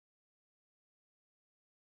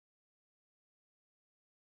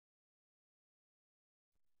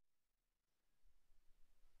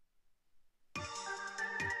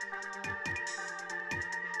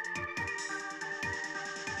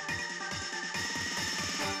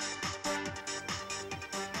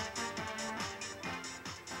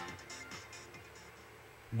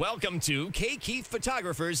Welcome to K. Keith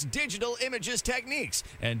Photographer's Digital Images Techniques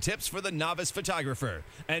and Tips for the Novice Photographer.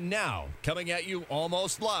 And now, coming at you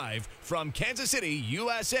almost live from Kansas City,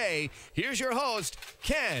 USA, here's your host,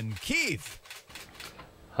 Ken Keith.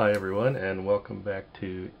 Hi everyone, and welcome back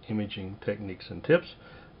to Imaging Techniques and Tips.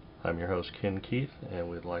 I'm your host, Ken Keith, and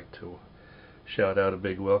we'd like to shout out a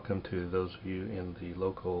big welcome to those of you in the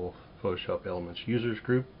local Photoshop Elements users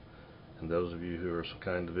group, and those of you who are so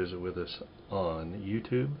kind to visit with us on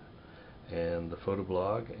YouTube and the photo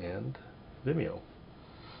blog and Vimeo.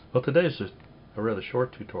 Well, today is a rather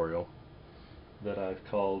short tutorial that I've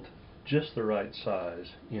called Just the Right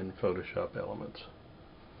Size in Photoshop Elements.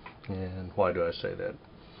 And why do I say that?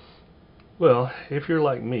 Well, if you're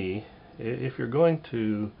like me, if you're going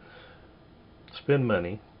to spend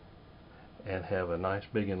money and have a nice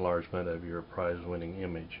big enlargement of your prize-winning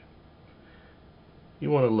image, you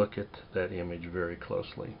want to look at that image very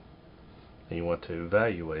closely. And you want to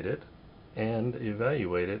evaluate it, and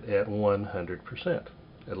evaluate it at 100%.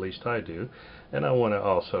 At least I do. And I want to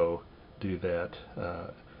also do that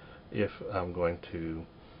if I'm going to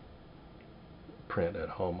print at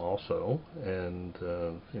home also. And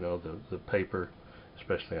you know, the paper,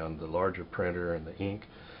 especially on the larger printer, and the ink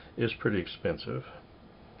is pretty expensive.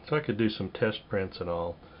 So I could do some test prints and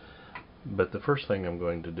all, but the first thing I'm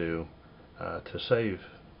going to do to save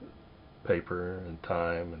paper and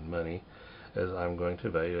time and money is I'm going to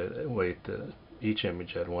evaluate each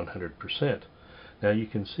image at 100%. Now you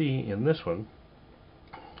can see in this one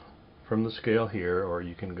from the scale here, or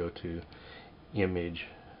you can go to image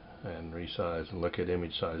and resize and look at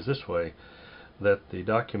image size this way, that the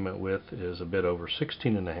document width is a bit over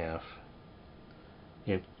 16.5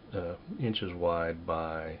 inches wide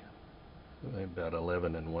by about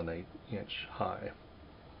 11 1/8 inch high.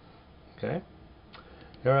 Okay.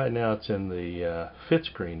 Alright, now it's in the fit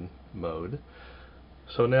screen mode.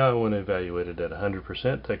 So now I want to evaluate it at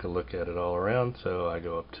 100%, take a look at it all around. So I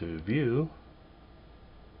go up to View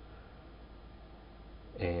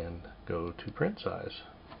and go to Print Size.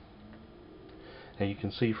 And you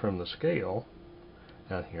can see from the scale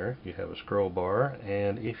down here, you have a scroll bar,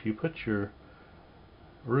 and if you put your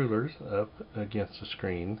rulers up against the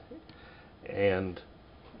screen and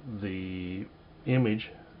the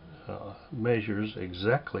image measures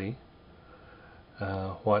exactly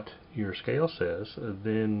what your scale says,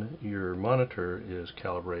 then your monitor is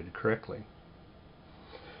calibrated correctly.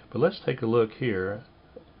 But let's take a look here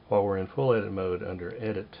while we're in full edit mode under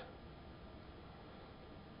Edit,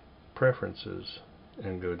 Preferences,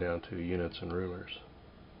 and go down to Units and Rulers.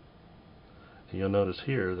 And you'll notice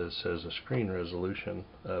here that it says a screen resolution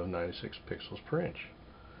of 96 pixels per inch.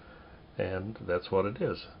 And that's what it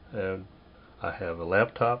is. I have a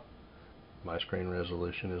laptop. My screen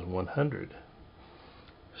resolution is 100.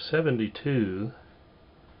 72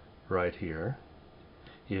 right here.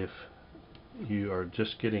 If you are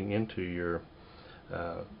just getting into your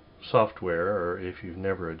software, or if you've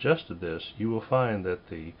never adjusted this, you will find that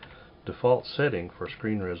the default setting for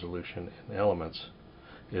screen resolution in Elements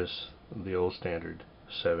is the old standard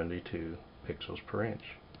 72 pixels per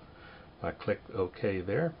inch. I click OK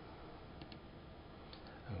there.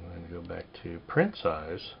 I'm going to go back to Print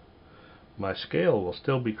Size. My scale will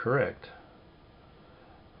still be correct,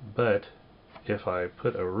 but if I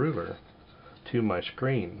put a ruler to my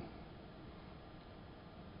screen,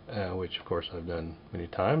 which of course I've done many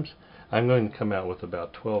times, I'm going to come out with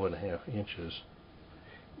about 12.5 inches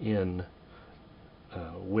in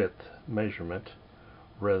width measurement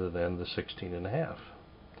rather than the 16.5.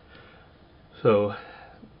 So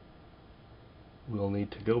we'll need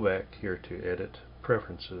to go back here to Edit,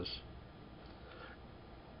 Preferences,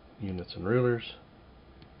 Units and Rulers,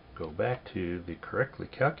 go back to the correctly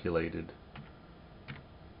calculated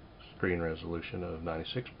screen resolution of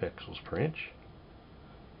 96 pixels per inch,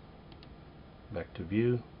 back to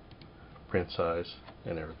View, Print Size,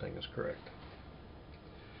 and everything is correct.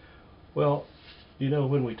 Well, you know,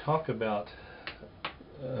 when we talk about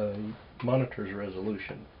monitor's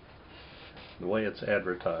resolution, the way it's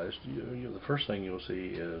advertised, the first thing you'll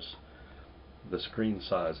see is the screen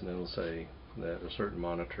size, and it'll say that a certain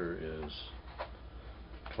monitor is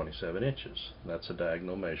 27 inches. That's a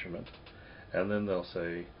diagonal measurement. And then they'll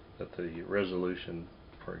say that the resolution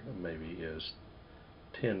for maybe is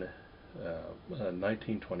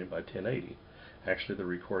 1920 by 1080. Actually, the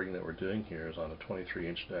recording that we're doing here is on a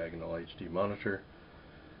 23-inch diagonal HD monitor,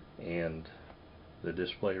 and the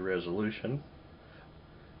display resolution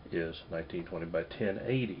is 1920 by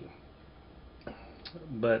 1080.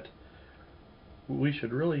 But we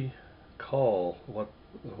should really call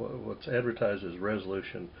what's advertised as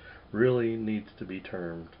resolution really needs to be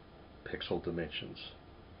termed pixel dimensions.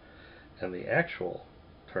 and the actual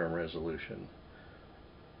term resolution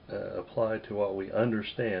apply to what we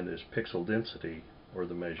understand as pixel density, or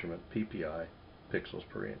the measurement PPI, pixels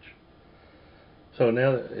per inch. So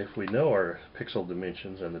now that if we know our pixel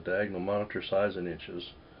dimensions and the diagonal monitor size in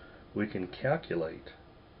inches, we can calculate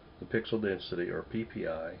the pixel density, or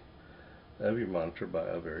PPI, of your monitor by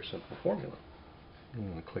a very simple formula. I'm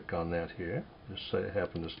going to click on that here. Just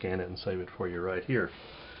happen to scan it and save it for you right here.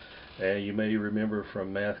 And you may remember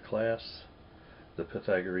from math class the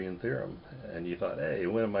Pythagorean theorem, and you thought, hey,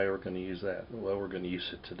 when am I ever going to use that? Well, we're going to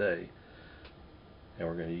use it today. And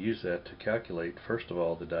we're going to use that to calculate, first of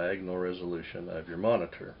all, the diagonal resolution of your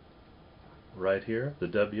monitor. Right here, the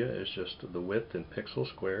W is just the width in pixels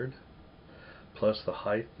squared, plus the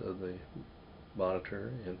height of the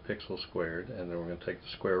monitor in pixels squared, and then we're going to take the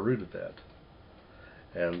square root of that.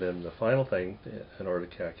 And then the final thing, in order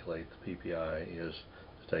to calculate the PPI, is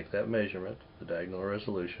to take that measurement, the diagonal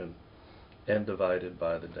resolution, and divide it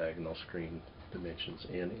by the diagonal screen dimensions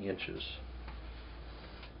in inches.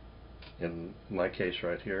 In my case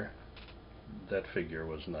right here, that figure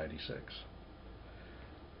was 96.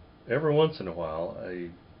 Every once in a while, a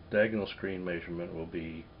diagonal screen measurement will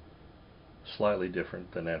be slightly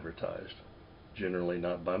different than advertised, generally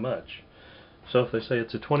not by much. So if they say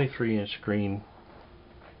it's a 23-inch screen,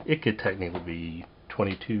 it could technically be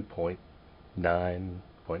 22.9,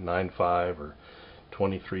 0.95, or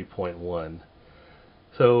 23.1.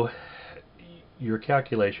 So your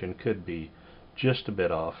calculation could be just a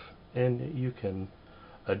bit off, and you can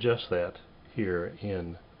adjust that here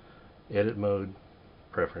in Edit Mode,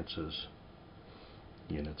 Preferences,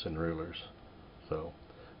 Units and Rulers. So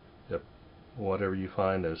whatever you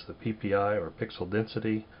find as the PPI, or pixel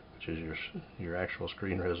density, which is your actual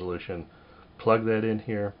screen resolution, plug that in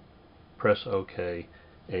here, press OK,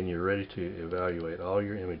 and you're ready to evaluate all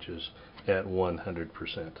your images at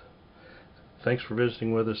 100%. Thanks for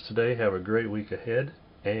visiting with us today. Have a great week ahead,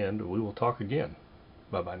 and we will talk again.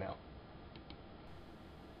 Bye-bye now.